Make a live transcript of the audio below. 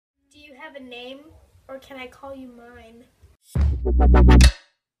have a name, or can I call you mine?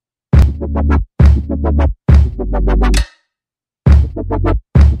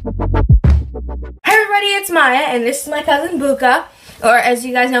 Hey everybody, it's Maya, and this is my cousin Buka, or as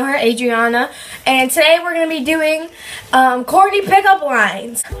you guys know her, Adriana. And today we're going to be doing corny pickup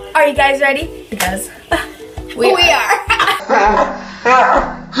lines. Are you guys ready? Because we are.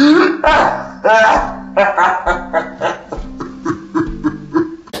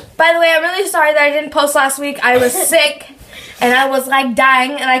 By the way, I'm really sorry that I didn't post last week. I was sick, and I was like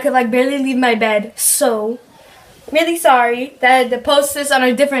dying, and I could like barely leave my bed. So, really sorry that I had to post this on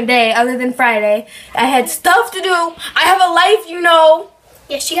a different day other than Friday. I had stuff to do. I have a life, you know.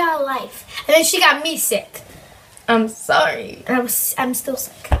 Yeah, she got a life. And then she got me sick. I'm sorry. I'm still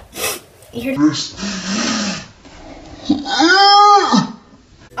sick.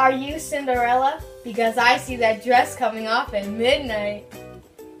 Are you Cinderella? Because I see that dress coming off at midnight.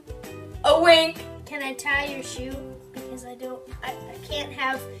 A wink. Can I tie your shoe? Because I can't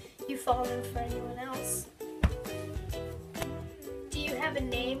have you falling for anyone else. Do you have a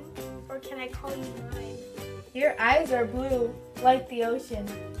name, or can I call you mine? Your eyes are blue, like the ocean,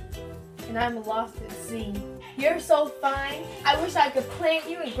 and I'm lost at sea. You're so fine, I wish I could plant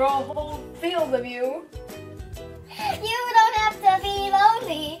you and grow a whole field of you. You don't have to be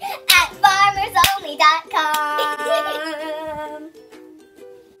lonely at farmersonly.com.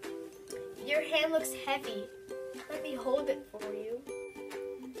 Your hand looks heavy. Let me hold it for you.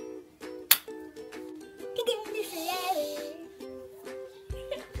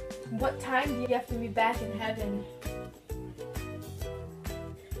 What time do you have to be back in heaven?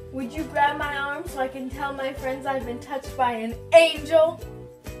 Would you grab my arm so I can tell my friends I've been touched by an angel?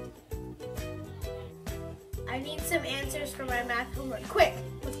 I need some answers for my math homework. Quick,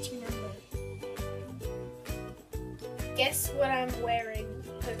 what's your number? Guess what I'm wearing?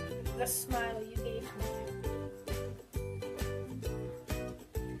 The smile you gave me.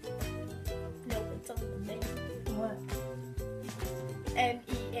 No, it's on the menu. What?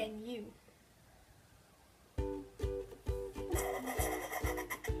 MENU.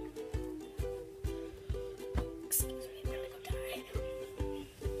 Excuse me, I'm gonna go die.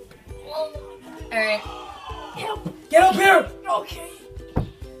 Alright. Get up here! Okay.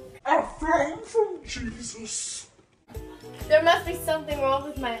 I fell from Jesus. There must be something wrong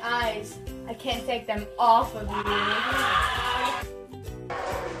with my eyes. I can't take them off of you.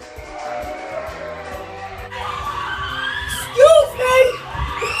 Excuse me!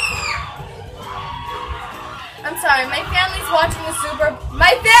 I'm sorry, my family's watching the Super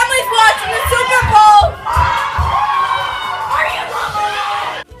Bowl!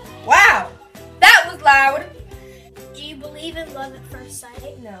 Wow, that was loud. Do you believe in love at first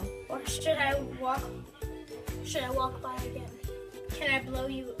sight? No. Or should I walk by again? Can I blow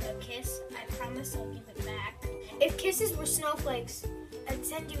you a kiss? I promise I'll give it back. If kisses were snowflakes, I'd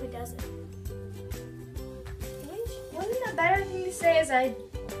send you a dozen. Wasn't the better thing to say is I'd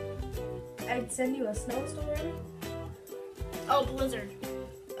send you a snowstorm? Oh, blizzard.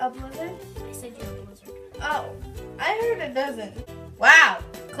 A blizzard? I said you a blizzard. Oh, I heard a dozen. Wow,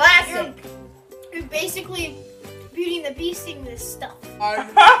 classic. You're basically Beauty and the Beasting this stuff.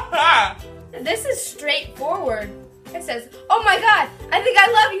 This is straightforward. It says, oh my god, I think I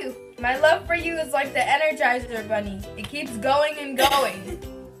love you. My love for you is like the Energizer Bunny. It keeps going and going.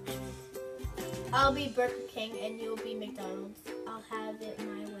 I'll be Burger King and you'll be McDonald's. I'll have it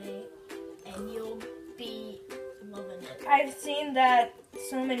my way and you'll be loving it. I've seen that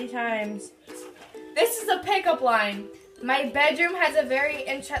so many times. This is a pickup line. My bedroom has a very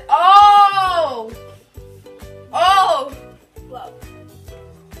Oh! Whoa.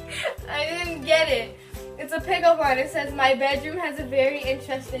 I didn't get it. It's a pickup line. It says, my bedroom has a very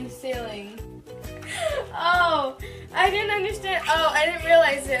interesting ceiling. Oh, I didn't understand. Oh, I didn't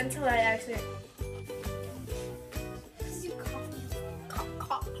realize it until I actually... You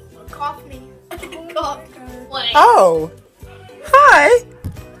cough me. Cough. Oh. Hi.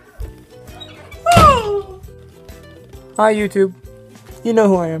 Oh. Hi, YouTube. You know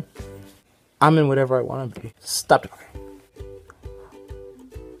who I am. I'm in whatever I want to be. Stop talking.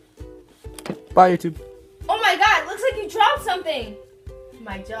 Bye, YouTube. Oh my god, looks like you dropped something.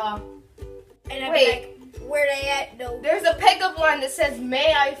 My jaw. And I'm Wait. like, where they at? No. There's a pickup line that says,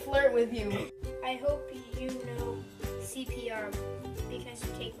 may I flirt with you? I hope you know CPR because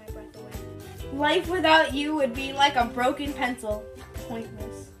you take my breath away. Life without you would be like a broken pencil.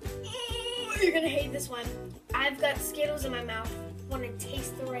 Pointless. You're gonna hate this one. I've got Skittles in my mouth. Wanna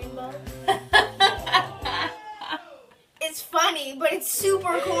taste the rainbow? It's funny, but it's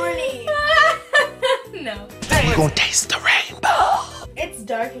super corny. No. We're gonna taste the rainbow. It's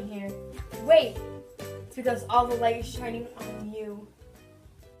dark in here. Wait, it's because all the light is shining on you.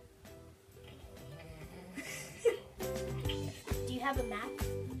 Do you have a map?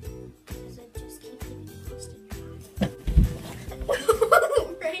 Does it just keep getting lost in your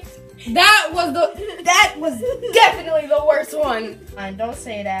eye? Right? That was definitely the worst one. Don't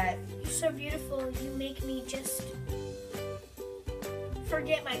say that. You're so beautiful. You make me just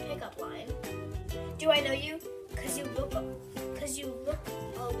forget my pickup line. Do I know you? Cause you look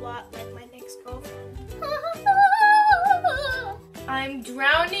a lot like my next girlfriend. I'm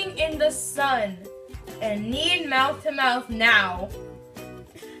drowning in the sun and need mouth to mouth now.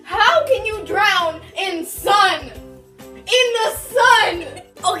 How can you drown in sun? In the sun!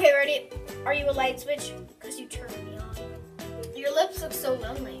 Okay, ready? Are you a light switch? Cause you turn me on. Your lips look so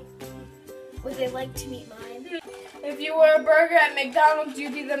lonely. Would they like to meet mine? If you were a burger at McDonald's,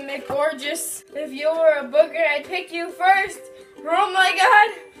 you'd be the McGorgeous. If you were a booger, I'd pick you first. Oh my God.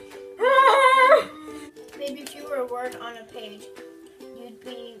 Maybe if you were a word on a page, you'd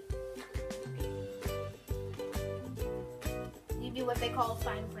be what they call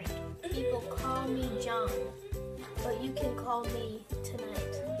fine print. People call me John, but you can call me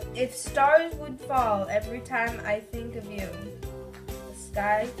tonight. If stars would fall every time I think of you, the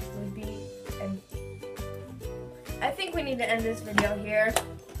sky would be empty. I think we need to end this video here.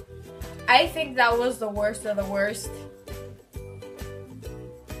 I think that was the worst of the worst.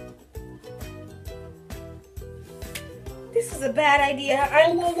 This is a bad idea.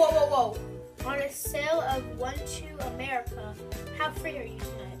 Whoa. On a scale of 1 to America, how free are you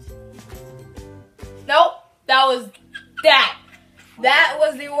tonight? Nope, that was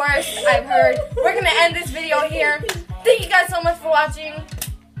the worst I've heard. We're gonna end this video here. Thank you guys so much for watching.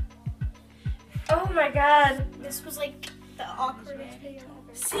 Oh my God. This was like the awkwardest video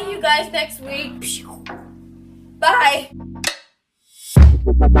ever. See you guys next week. Bye.